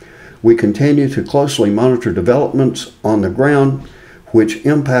state. We continue to closely monitor developments on the ground which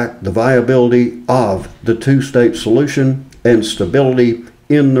impact the viability of the two-state solution and stability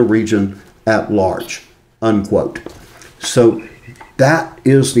in the region at large, unquote. So that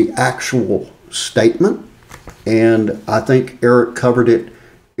is the actual statement, and I think Eric covered it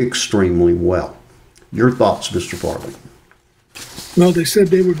extremely well. Your thoughts, Mr. Farley? Well, they said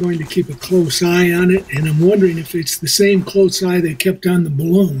they were going to keep a close eye on it, and I'm wondering if it's the same close eye they kept on the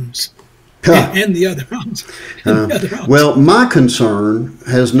balloons and the other ones. Well, my concern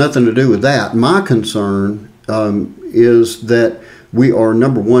has nothing to do with that. My concern is that we are,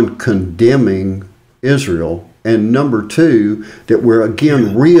 number one, condemning Israel, and number two, that we're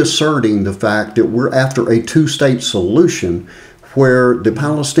again reasserting the fact that we're after a two-state solution where the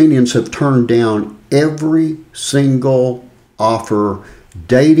Palestinians have turned down every single offer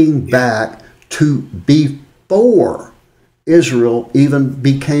dating back to before Israel even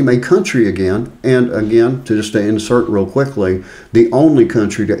became a country again. And again, to just to insert real quickly, the only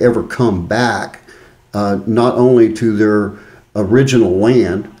country to ever come back, not only to their original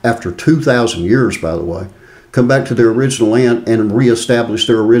land, after 2,000 years, by the way, come back to their original land and reestablish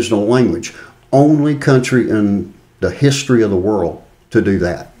their original language. Only country in the history of the world to do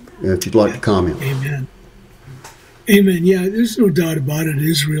that. If you'd like to comment. Amen. Amen. Yeah, there's no doubt about it.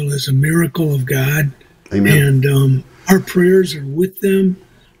 Israel is a miracle of God. Amen. And our prayers are with them.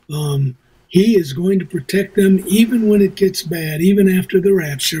 He is going to protect them even when it gets bad, even after the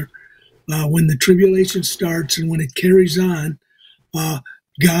rapture, when the tribulation starts and when it carries on.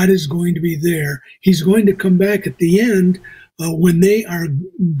 God is going to be there. He's going to come back at the end when they are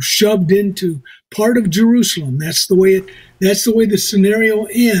shoved into part of Jerusalem. That's the way the scenario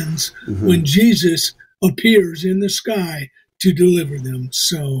ends when Jesus appears in the sky to deliver them.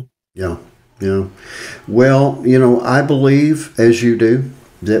 So yeah. Well, I believe, as you do,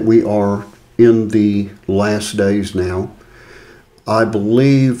 that we are in the last days now. I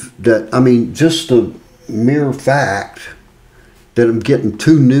believe that, just the mere fact that I'm getting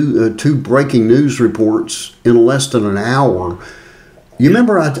two breaking news reports in less than an hour. You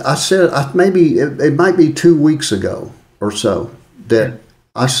remember I said, maybe it might be 2 weeks ago or so, that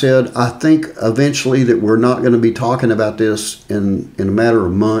I said I think eventually that we're not going to be talking about this in a matter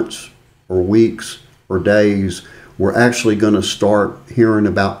of months or weeks or days. We're actually going to start hearing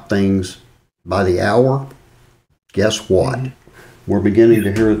about things by the hour. Guess what? We're beginning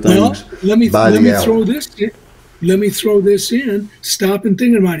to hear things by the hour. Let me throw this in. Stop and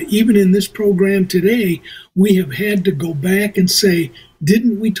think about it. Even in this program today, we have had to go back and say,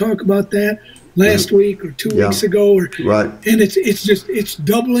 didn't we talk about that last week or 2 weeks ago? And it's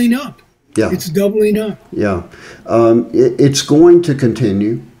doubling up. Yeah. It's doubling up. Yeah. It's going to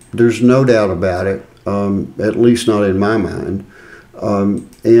continue. There's no doubt about it, at least not in my mind.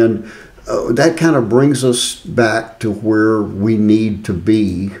 That kind of brings us back to where we need to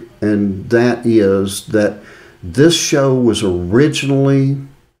be, and that is that This show was originally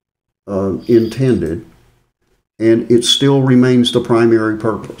intended, and it still remains the primary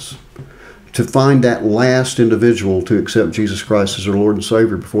purpose, to find that last individual to accept Jesus Christ as their Lord and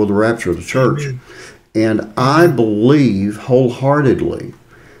Savior before the rapture of the church. Amen. And I believe wholeheartedly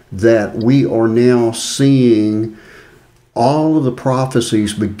that we are now seeing all of the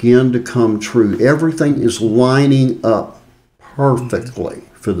prophecies begin to come true. Everything is lining up perfectly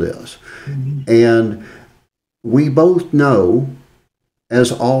for this. And we both know,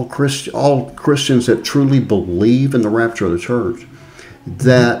 as all Christians that truly believe in the rapture of the church,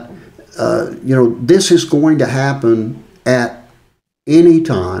 that this is going to happen at any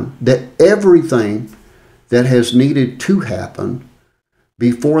time, that everything that has needed to happen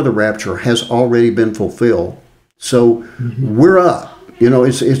before the rapture has already been fulfilled. So we're up.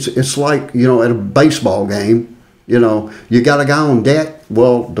 It's like, at a baseball game, you got a guy on deck.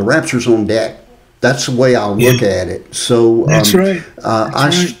 Well, the rapture's on deck. That's the way I look at it. So that's right. I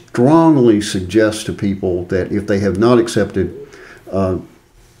strongly suggest to people that if they have not accepted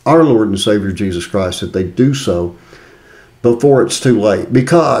our Lord and Savior Jesus Christ, that they do so before it's too late.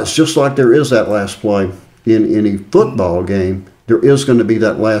 Because just like there is that last play in any football game, there is going to be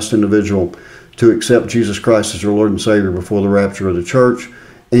that last individual to accept Jesus Christ as your Lord and Savior before the rapture of the church.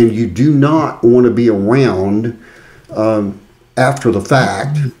 And you do not want to be around after the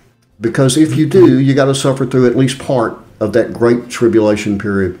fact, because if you do, you got to suffer through at least part of that great tribulation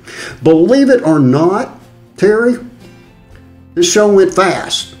period. Believe it or not, Terry, this show went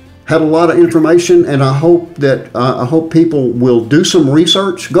fast. Had a lot of information, and I hope people will do some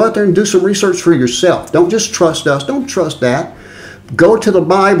research. Go out there and do some research for yourself. Don't just trust us. Don't trust that. Go to the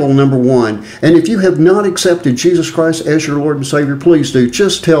Bible, number one. And if you have not accepted Jesus Christ as your Lord and Savior, please do.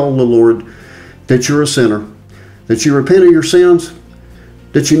 Just tell the Lord that you're a sinner, that you repent of your sins,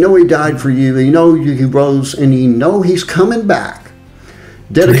 that you know He died for you, and you know He rose, and you know He's coming back.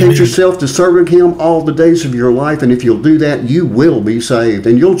 Dedicate yourself to serving Him all the days of your life, and if you'll do that, you will be saved.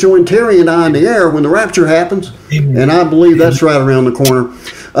 And you'll join Terry and I in the air when the rapture happens, and I believe that's right around the corner.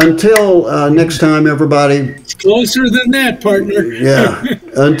 Until next time, everybody. It's closer than that, partner. Yeah.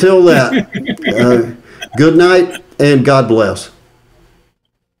 Until that, good night, and God bless.